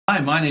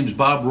Hi, my name's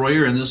Bob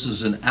Royer, and this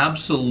is an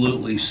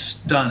absolutely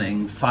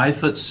stunning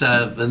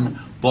 5'7"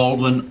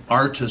 Baldwin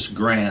Artist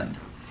Grand.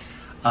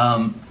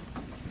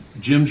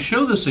 Jim,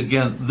 show this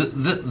again.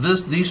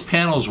 These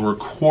panels were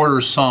quarter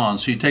sawn,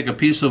 so you take a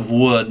piece of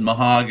wood,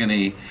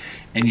 mahogany,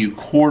 and you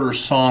quarter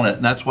sawn it,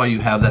 and that's why you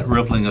have that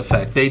rippling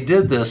effect. They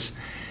did this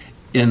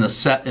in the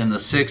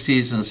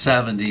 60s and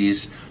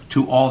 70s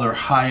to all their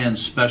high-end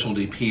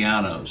specialty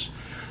pianos.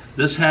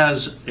 This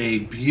has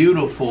a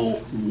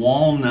beautiful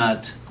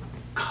walnut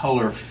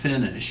color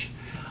finish.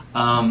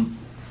 I've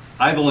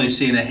only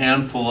seen a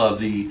handful of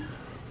the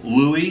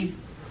Louis.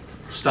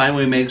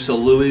 Steinway makes a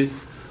Louis,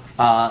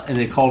 and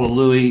they call it a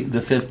Louis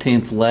the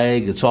 15th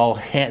leg. It's all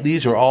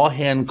these are all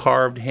hand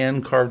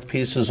carved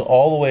pieces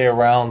all the way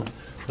around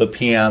the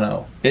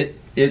piano.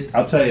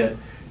 I'll tell you,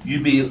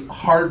 you'd be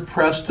hard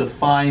pressed to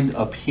find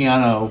a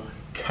piano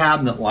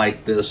cabinet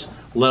like this,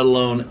 let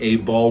alone a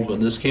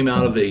Baldwin. This came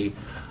out of a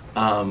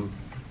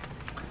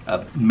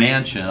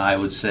mansion, I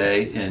would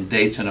say, in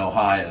Dayton,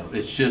 Ohio.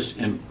 It's just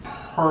in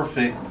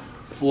perfect,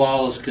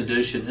 flawless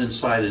condition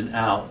inside and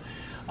out.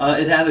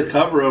 It had a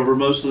cover over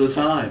most of the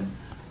time.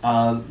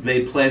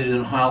 They played it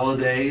in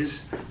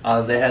holidays.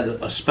 They had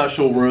a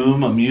special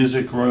room, a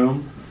music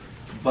room.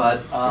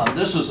 But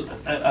this is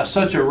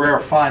such a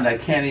rare find. I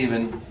can't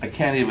even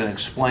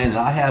explain it.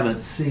 I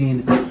haven't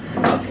seen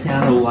a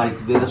piano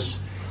like this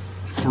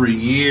for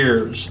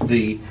years.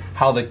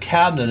 How the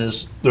cabinet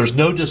is, there's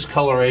no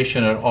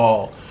discoloration at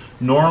all.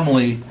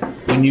 Normally,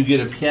 when you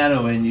get a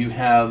piano and you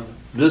have,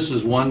 this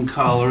is one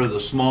color, the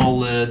small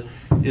lid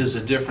is a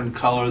different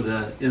color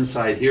than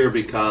inside here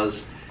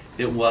because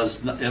it was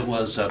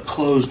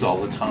closed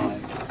all the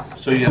time.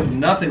 So you have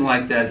nothing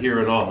like that here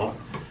at all.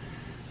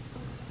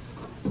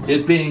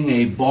 It being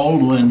a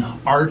Baldwin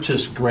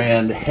Artist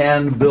Grand,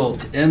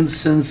 hand-built in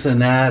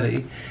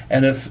Cincinnati,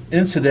 and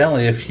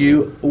incidentally, if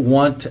you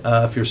want,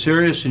 if you're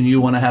serious and you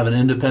want to have an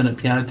independent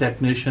piano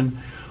technician,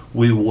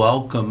 we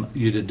welcome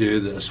you to do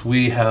this.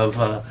 One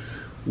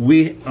of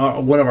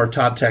our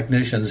top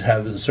technicians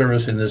have been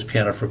servicing this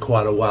piano for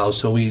quite a while,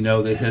 so we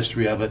know the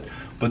history of it.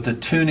 But the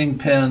tuning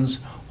pins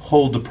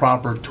hold the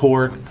proper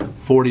torque,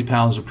 40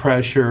 pounds of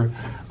pressure.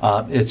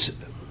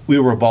 We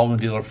were a Baldwin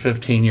dealer for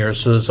 15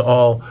 years, so it's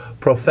all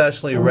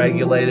professionally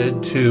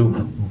regulated to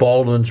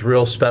Baldwin's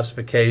real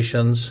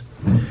specifications.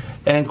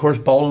 And of course,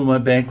 Baldwin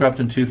went bankrupt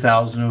in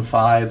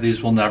 2005.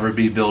 These will never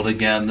be built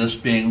again. This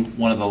being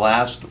one of the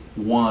last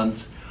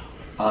ones,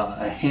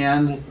 a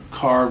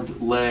hand-carved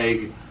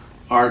leg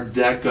Art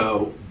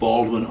Deco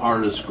Baldwin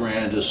Artist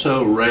Grand is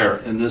so rare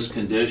in this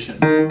condition.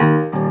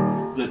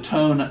 The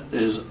tone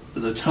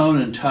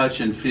and touch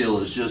and feel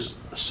is just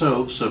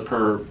so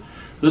superb.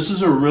 This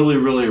is a really,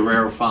 really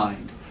rare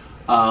find,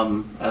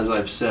 as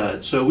I've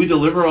said. So we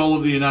deliver all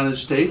over the United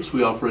States.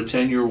 We offer a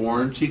 10-year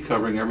warranty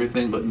covering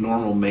everything but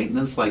normal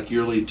maintenance like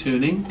yearly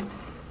tuning.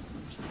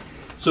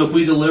 So if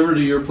we deliver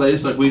to your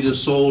place, like we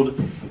just sold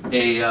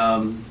a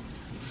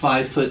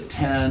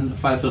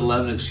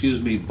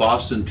 5'11",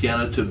 Boston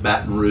piano to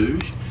Baton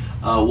Rouge.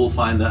 We'll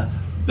find the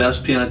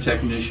best piano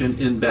technician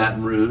in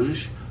Baton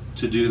Rouge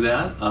to do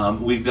that.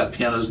 We've got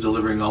pianos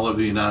delivering all over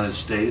the United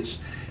States.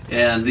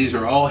 And these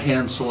are all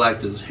hand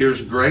selected.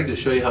 Here's Greg to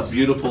show you how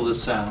beautiful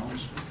this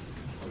sounds.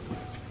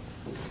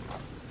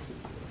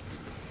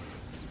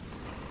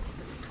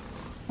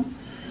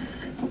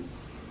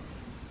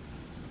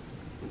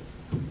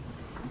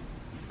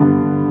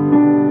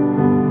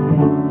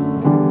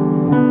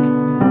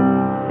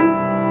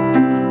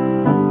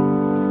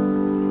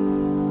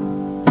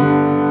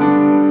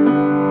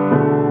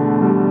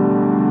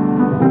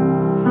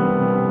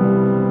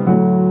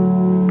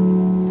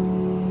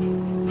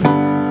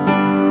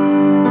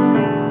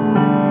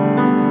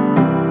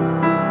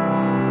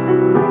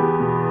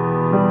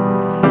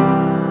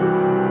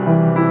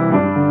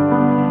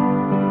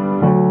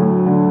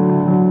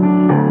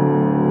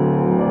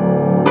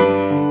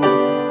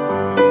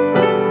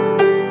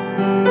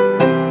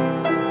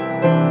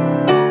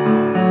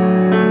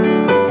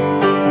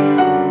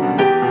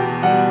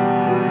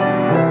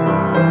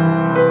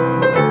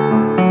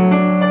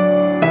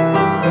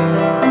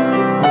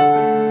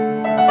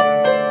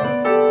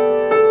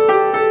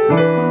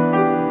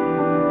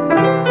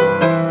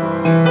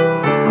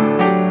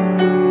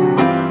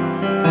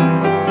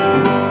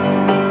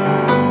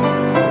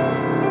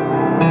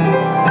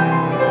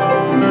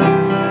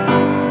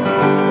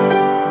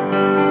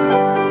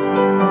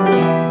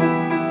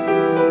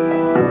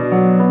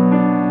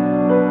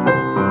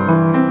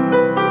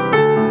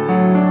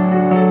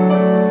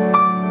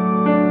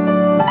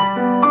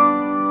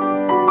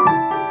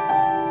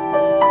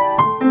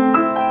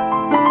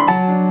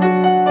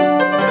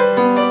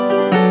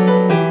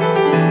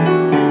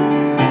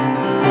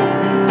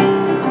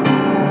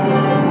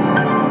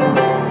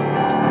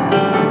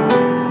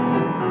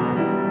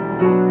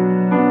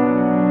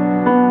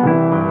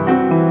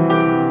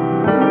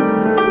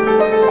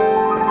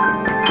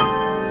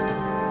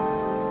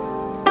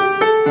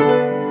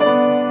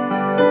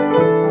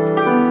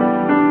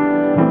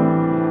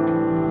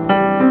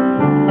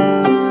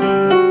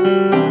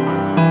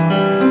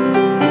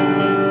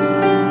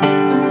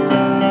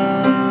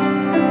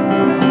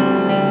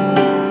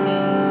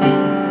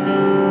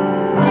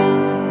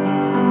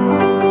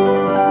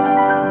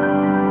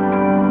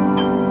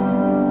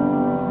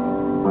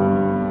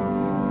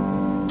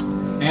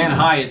 And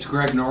hi, it's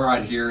Greg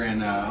Norrod here,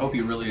 and I hope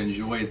you really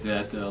enjoyed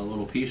that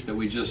little piece that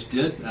we just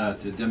did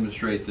to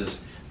demonstrate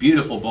this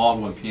beautiful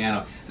Baldwin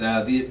piano.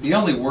 The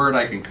only word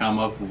I can come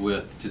up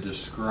with to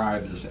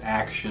describe this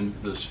action,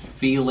 this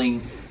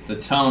feeling, the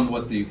tone,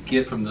 what you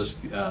get from this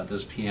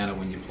this piano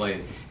when you play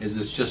it, is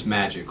it's just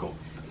magical.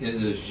 It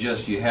is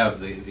just, you have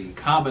the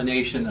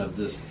combination of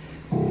this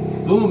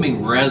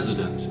booming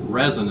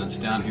resonance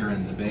down here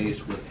in the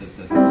bass with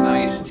the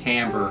nice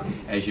timbre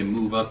as you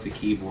move up the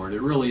keyboard.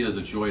 It really is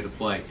a joy to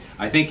play.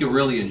 I think you'll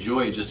really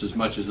enjoy it just as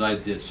much as I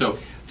did. So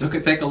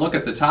take a look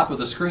at the top of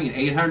the screen,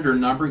 800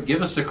 number.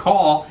 Give us a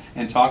call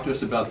and talk to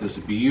us about this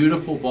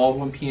beautiful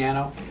Baldwin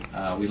piano.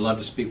 We'd love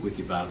to speak with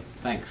you about it.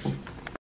 Thanks.